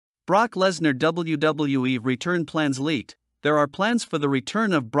Brock Lesnar WWE return plans leaked. There are plans for the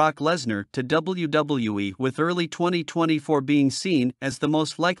return of Brock Lesnar to WWE, with early 2024 being seen as the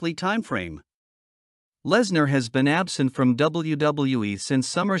most likely timeframe. Lesnar has been absent from WWE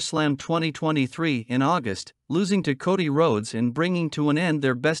since SummerSlam 2023 in August, losing to Cody Rhodes and bringing to an end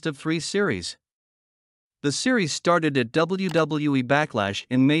their best-of-3 series. The series started at WWE Backlash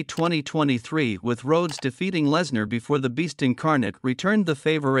in May 2023, with Rhodes defeating Lesnar before the Beast Incarnate returned the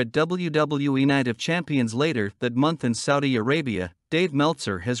favor at WWE Night of Champions later that month in Saudi Arabia. Dave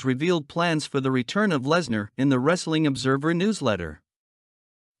Meltzer has revealed plans for the return of Lesnar in the Wrestling Observer newsletter.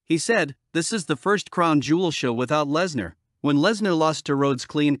 He said, "This is the first crown jewel show without Lesnar. When Lesnar lost to Rhodes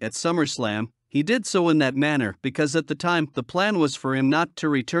clean at SummerSlam, he did so in that manner because at the time the plan was for him not to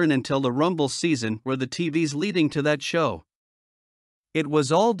return until the Rumble season or the TVs leading to that show. It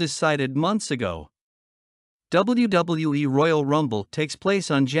was all decided months ago." WWE Royal Rumble takes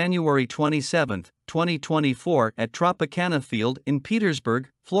place on January 27, 2024 at Tropicana Field in Petersburg,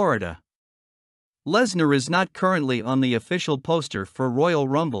 Florida. Lesnar is not currently on the official poster for Royal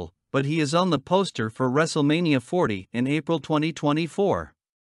Rumble, but he is on the poster for WrestleMania 40 in April 2024.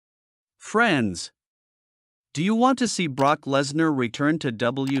 Friends, do you want to see Brock Lesnar return to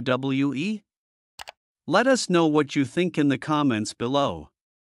WWE? Let us know what you think in the comments below.